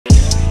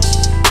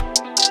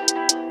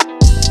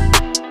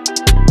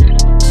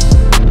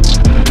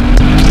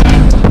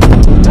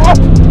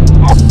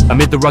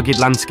Amid the rugged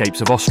landscapes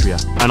of Austria,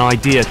 an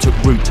idea took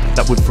root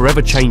that would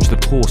forever change the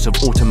course of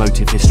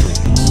automotive history.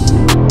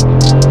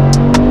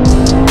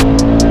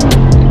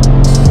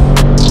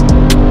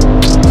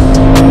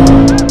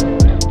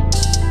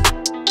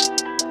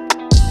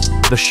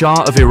 The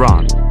Shah of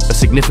Iran, a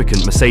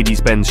significant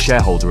Mercedes-Benz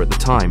shareholder at the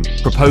time,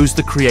 proposed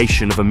the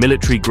creation of a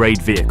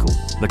military-grade vehicle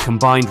that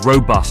combined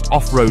robust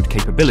off-road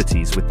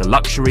capabilities with the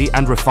luxury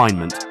and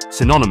refinement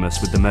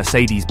synonymous with the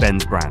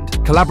Mercedes-Benz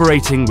brand.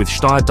 Collaborating with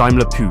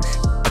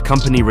Steyr-Daimler-Puch, a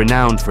company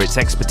renowned for its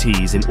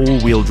expertise in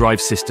all-wheel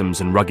drive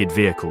systems and rugged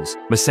vehicles,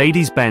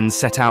 Mercedes-Benz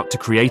set out to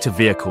create a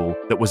vehicle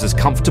that was as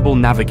comfortable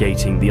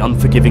navigating the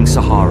unforgiving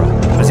Sahara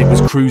as it was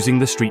cruising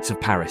the streets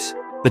of Paris.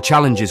 The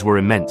challenges were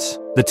immense.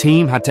 The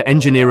team had to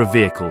engineer a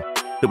vehicle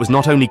that was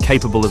not only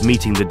capable of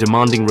meeting the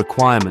demanding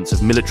requirements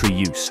of military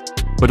use,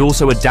 but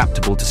also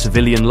adaptable to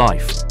civilian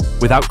life,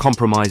 without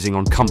compromising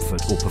on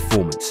comfort or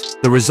performance.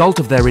 The result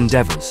of their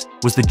endeavors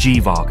was the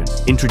G-Wagon,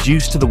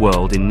 introduced to the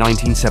world in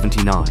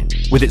 1979.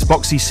 With its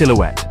boxy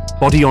silhouette,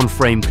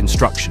 body-on-frame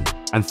construction,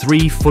 and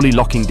 3 fully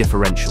locking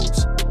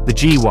differentials, the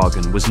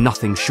G-Wagon was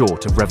nothing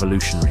short of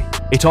revolutionary.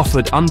 It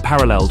offered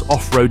unparalleled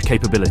off-road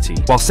capability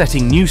while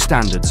setting new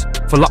standards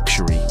for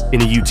luxury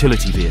in a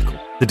utility vehicle.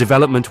 The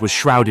development was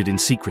shrouded in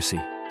secrecy.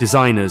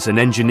 Designers and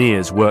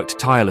engineers worked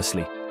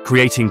tirelessly,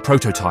 creating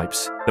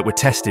prototypes that were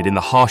tested in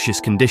the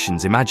harshest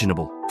conditions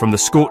imaginable, from the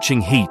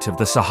scorching heat of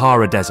the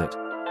Sahara Desert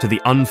to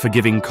the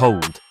unforgiving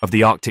cold of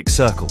the Arctic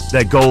Circle.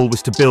 Their goal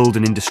was to build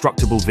an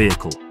indestructible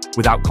vehicle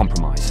without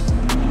compromise.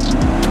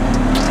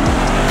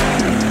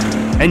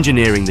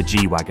 Engineering the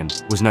G-Wagon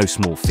was no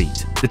small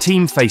feat. The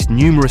team faced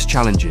numerous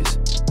challenges,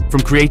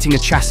 from creating a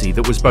chassis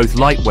that was both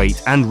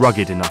lightweight and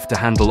rugged enough to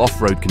handle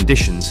off-road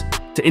conditions,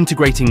 to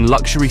integrating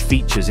luxury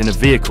features in a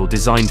vehicle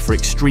designed for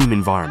extreme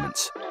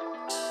environments.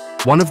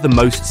 One of the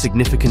most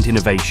significant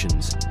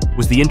innovations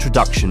was the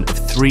introduction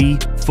of 3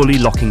 fully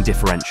locking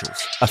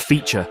differentials, a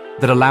feature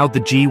that allowed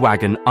the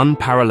G-Wagon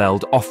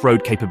unparalleled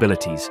off-road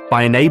capabilities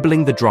by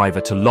enabling the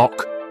driver to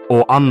lock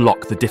or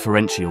unlock the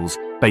differentials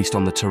based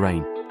on the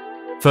terrain.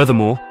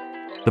 Furthermore,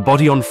 the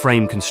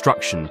body-on-frame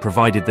construction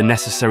provided the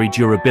necessary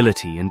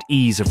durability and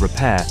ease of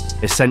repair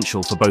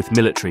essential for both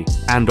military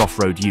and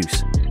off-road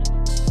use.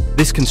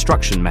 This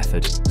construction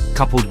method,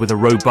 coupled with a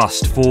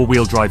robust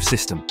 4-wheel drive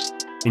system,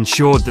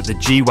 ensured that the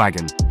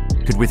G-Wagon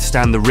could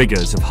withstand the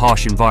rigors of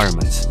harsh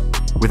environments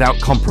without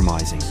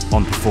compromising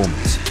on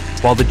performance.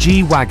 While the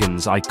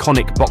G-Wagon's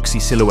iconic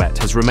boxy silhouette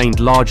has remained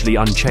largely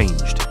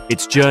unchanged,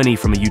 its journey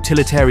from a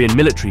utilitarian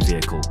military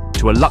vehicle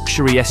to a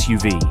luxury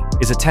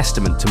SUV is a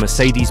testament to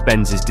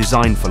Mercedes-Benz's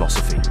design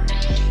philosophy.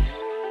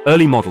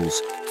 Early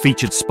models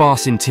featured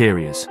sparse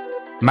interiors,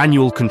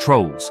 manual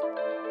controls,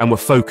 and were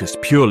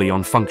focused purely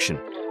on function.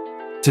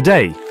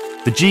 Today,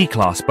 the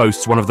G-Class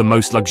boasts one of the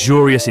most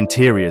luxurious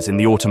interiors in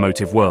the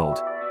automotive world,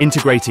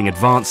 integrating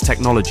advanced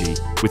technology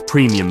with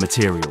premium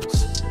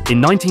materials.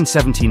 In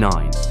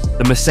 1979,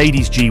 the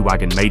Mercedes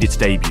G-Wagon made its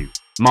debut,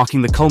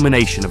 marking the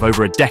culmination of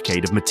over a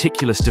decade of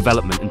meticulous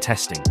development and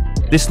testing.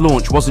 This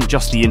launch wasn't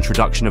just the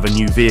introduction of a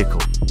new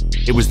vehicle,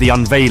 it was the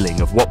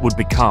unveiling of what would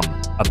become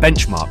a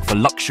benchmark for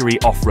luxury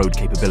off-road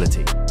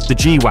capability. The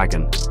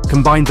G-Wagon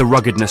combined the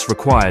ruggedness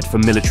required for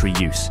military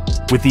use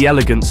with the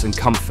elegance and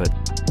comfort,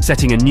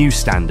 setting a new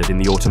standard in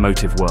the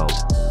automotive world.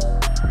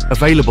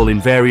 Available in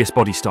various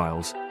body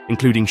styles,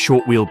 including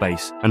short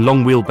wheelbase and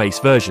long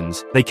wheelbase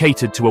versions, they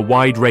catered to a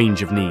wide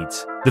range of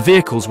needs. The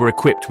vehicles were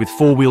equipped with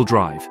 4-wheel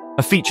drive,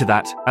 a feature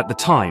that, at the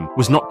time,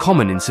 was not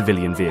common in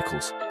civilian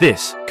vehicles.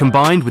 This,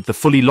 combined with the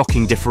fully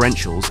locking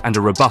differentials and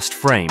a robust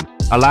frame,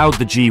 allowed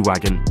the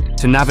G-Wagon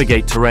to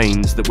navigate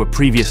terrains that were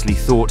previously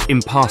thought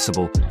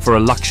impassable for a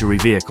luxury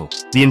vehicle.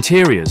 The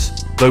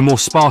interiors, though more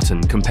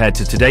Spartan compared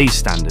to today's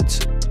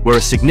standards, were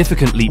a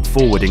significant leap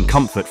forward in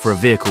comfort for a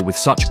vehicle with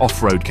such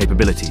off-road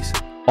capabilities.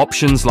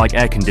 Options like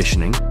air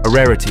conditioning, a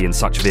rarity in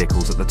such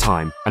vehicles at the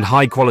time, and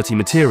high-quality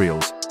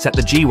materials set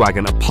the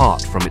G-Wagon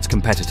apart from its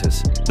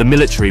competitors. The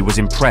military was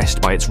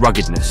impressed by its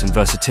ruggedness and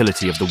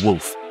versatility of the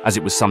Wolf, as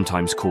it was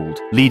sometimes called,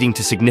 leading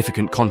to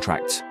significant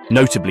contracts,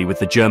 notably with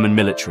the German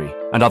military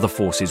and other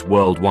forces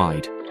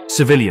worldwide.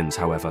 Civilians,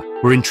 however,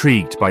 were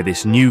intrigued by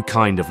this new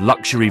kind of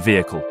luxury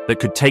vehicle that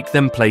could take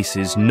them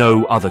places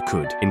no other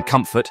could in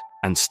comfort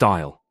and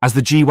style. As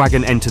the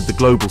G-Wagon entered the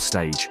global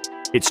stage,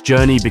 its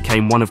journey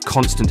became one of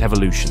constant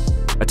evolution,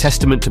 a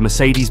testament to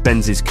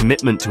Mercedes-Benz's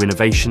commitment to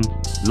innovation,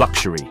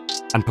 luxury,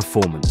 and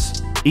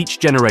performance. Each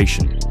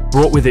generation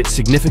brought with it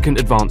significant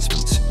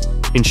advancements,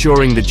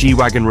 ensuring the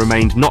G-Wagon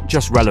remained not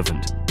just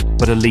relevant,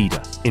 but a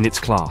leader in its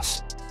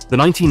class. The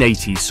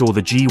 1980s saw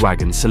the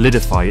G-Wagon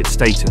solidify its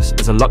status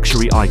as a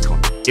luxury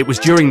icon. It was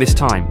during this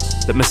time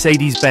that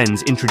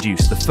Mercedes-Benz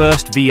introduced the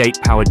first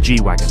V8-powered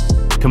G-Wagon,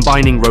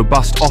 combining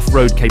robust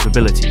off-road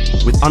capability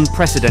with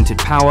unprecedented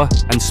power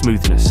and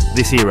smoothness.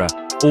 This era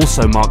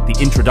also marked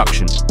the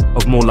introduction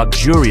of more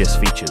luxurious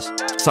features,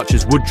 such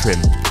as wood trim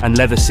and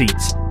leather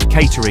seats,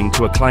 catering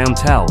to a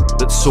clientele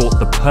that sought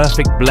the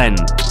perfect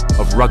blend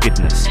of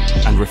ruggedness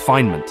and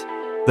refinement.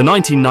 The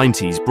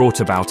 1990s brought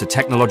about a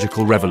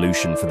technological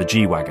revolution for the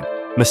G-Wagon.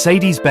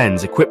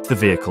 Mercedes-Benz equipped the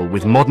vehicle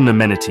with modern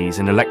amenities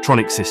and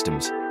electronic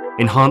systems,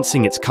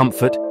 enhancing its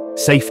comfort,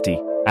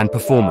 safety, and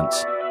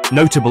performance.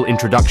 Notable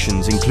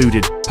introductions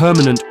included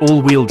permanent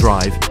all-wheel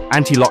drive,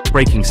 anti-lock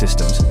braking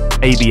systems,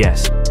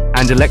 ABS,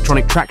 and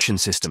electronic traction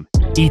system,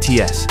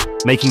 ETS,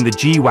 making the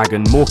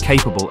G-Wagon more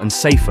capable and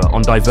safer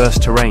on diverse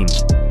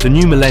terrains. The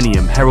new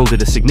millennium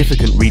heralded a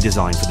significant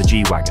redesign for the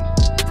G-Wagon,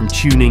 from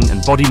tuning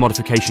and body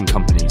modification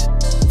companies,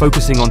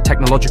 focusing on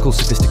technological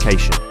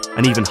sophistication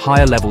and even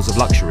higher levels of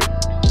luxury.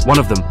 One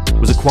of them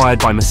was acquired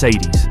by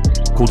Mercedes,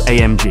 called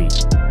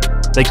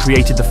AMG. They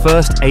created the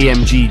first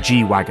AMG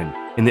G-Wagon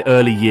in the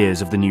early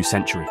years of the new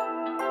century.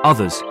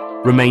 Others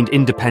remained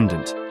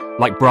independent,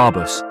 like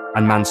Brabus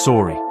and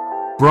Mansouri.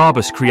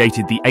 Brabus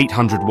created the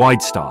 800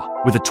 Widestar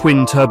with a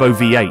twin-turbo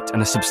V8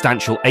 and a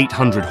substantial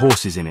 800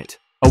 horses in it.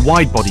 A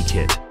wide-body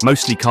kit,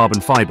 mostly carbon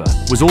fiber,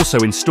 was also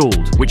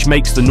installed, which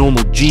makes the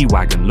normal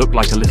G-Wagon look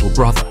like a little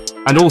brother.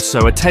 And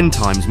also a 10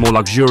 times more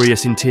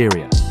luxurious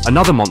interior.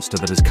 Another monster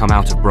that has come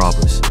out of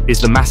Brabus is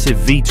the massive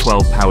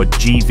V12-powered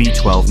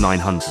GV12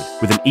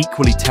 900, with an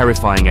equally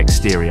terrifying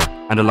exterior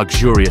and a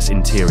luxurious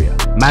interior.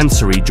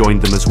 Mansouri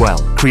joined them as well,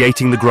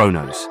 creating the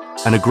Gronos,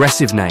 an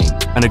aggressive name,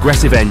 an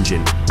aggressive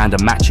engine, and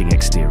a matching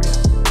exterior.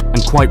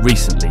 And quite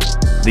recently,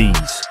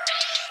 these.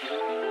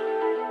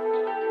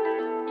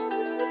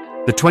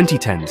 The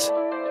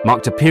 2010s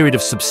marked a period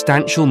of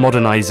substantial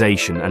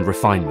modernization and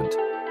refinement.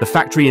 The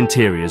factory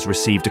interiors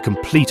received a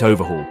complete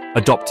overhaul,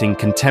 adopting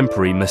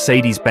contemporary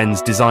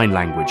Mercedes-Benz design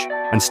language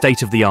and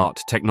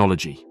state-of-the-art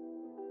technology.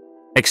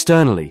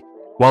 Externally,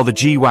 while the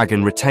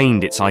G-Wagon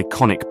retained its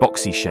iconic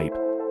boxy shape,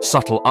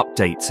 subtle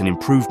updates and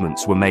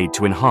improvements were made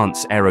to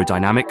enhance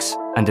aerodynamics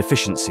and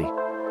efficiency.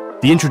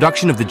 The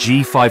introduction of the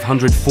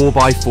G500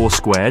 4x4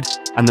 squared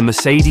and the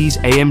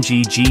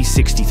Mercedes-AMG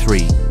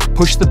G63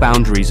 pushed the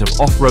boundaries of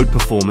off-road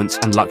performance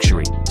and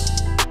luxury.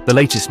 The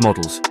latest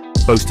models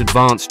boast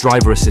advanced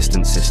driver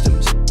assistance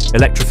systems,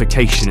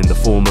 electrification in the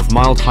form of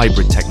mild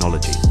hybrid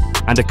technology,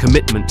 and a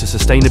commitment to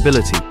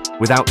sustainability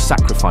without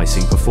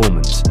sacrificing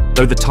performance.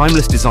 Though the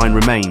timeless design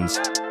remains,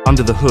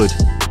 under the hood,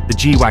 the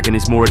G-Wagon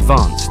is more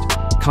advanced,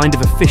 kind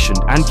of efficient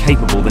and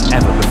capable than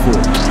ever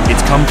before.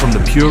 It's come from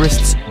the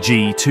purists'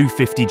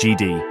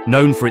 G250GD,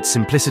 known for its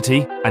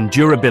simplicity and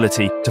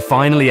durability, to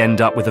finally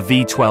end up with a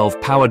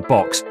V12-powered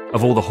box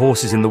of all the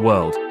horses in the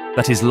world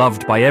that is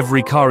loved by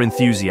every car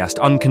enthusiast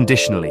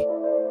unconditionally.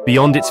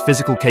 Beyond its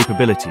physical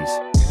capabilities,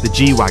 the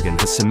G-Wagon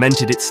has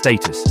cemented its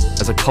status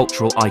as a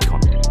cultural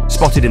icon,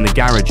 spotted in the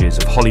garages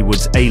of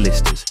Hollywood's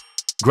A-listers,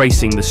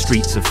 gracing the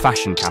streets of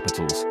fashion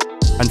capitals,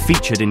 and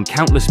featured in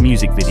countless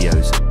music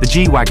videos. The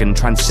G-Wagon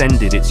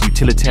transcended its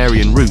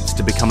utilitarian roots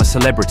to become a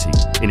celebrity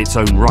in its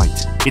own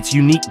right. Its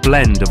unique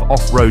blend of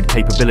off-road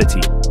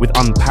capability with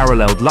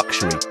unparalleled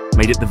luxury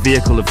made it the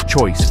vehicle of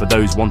choice for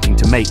those wanting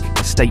to make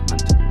a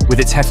statement. With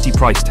its hefty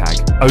price tag,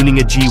 owning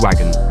a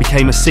G-Wagon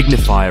became a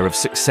signifier of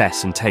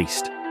success and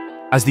taste.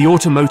 As the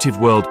automotive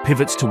world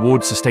pivots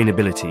towards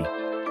sustainability,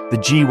 the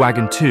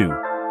G-Wagon too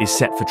is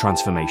set for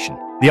transformation.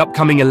 The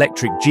upcoming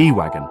electric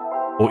G-Wagon,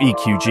 or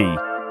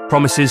EQG,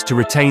 promises to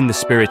retain the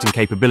spirit and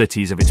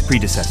capabilities of its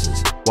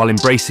predecessors while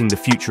embracing the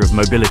future of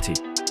mobility.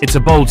 It's a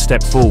bold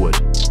step forward,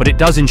 but it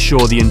does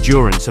ensure the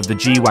endurance of the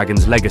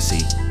G-Wagon's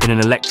legacy in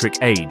an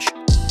electric age,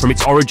 from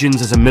its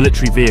origins as a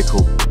military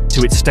vehicle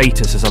to its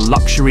status as a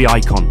luxury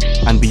icon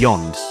and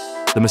beyond.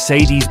 The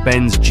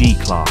Mercedes-Benz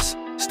G-Class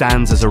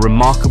stands as a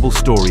remarkable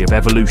story of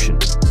evolution,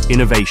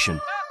 innovation,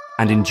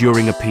 and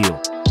enduring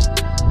appeal.